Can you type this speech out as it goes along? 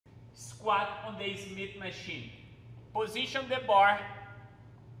squat on the Smith machine. Position the bar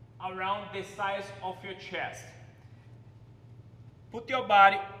around the size of your chest. Put your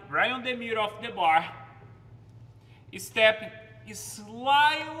body right on the middle of the bar. Step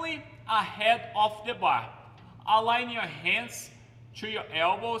slightly ahead of the bar. Align your hands to your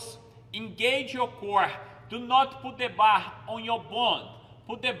elbows. Engage your core. Do not put the bar on your bone.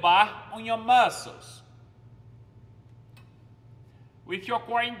 Put the bar on your muscles. With your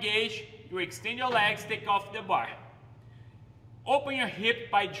core engaged, you extend your legs, take off the bar. Open your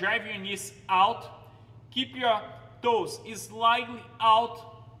hip by driving your knees out. Keep your toes slightly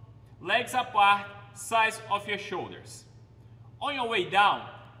out, legs apart, size of your shoulders. On your way down,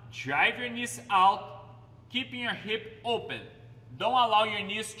 drive your knees out, keeping your hip open. Don't allow your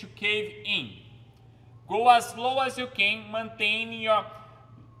knees to cave in. Go as low as you can, maintaining your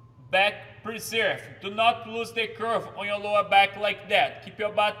back preserved. Do not lose the curve on your lower back like that. Keep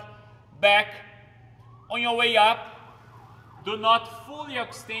your butt back. On your way up, do not fully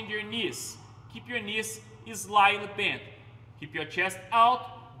extend your knees. Keep your knees slightly bent. Keep your chest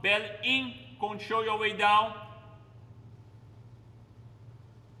out, belly in, control your way down.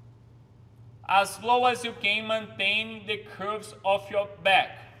 As low as you can, maintaining the curves of your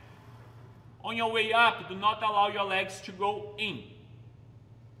back. On your way up, do not allow your legs to go in.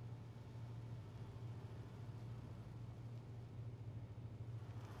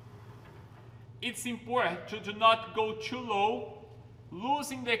 It's important to do not go too low,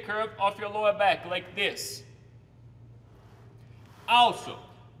 losing the curve of your lower back like this. Also,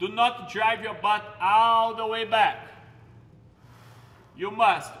 do not drive your butt all the way back. You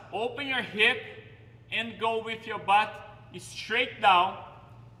must open your hip and go with your butt straight down,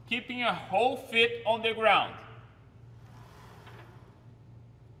 keeping your whole feet on the ground.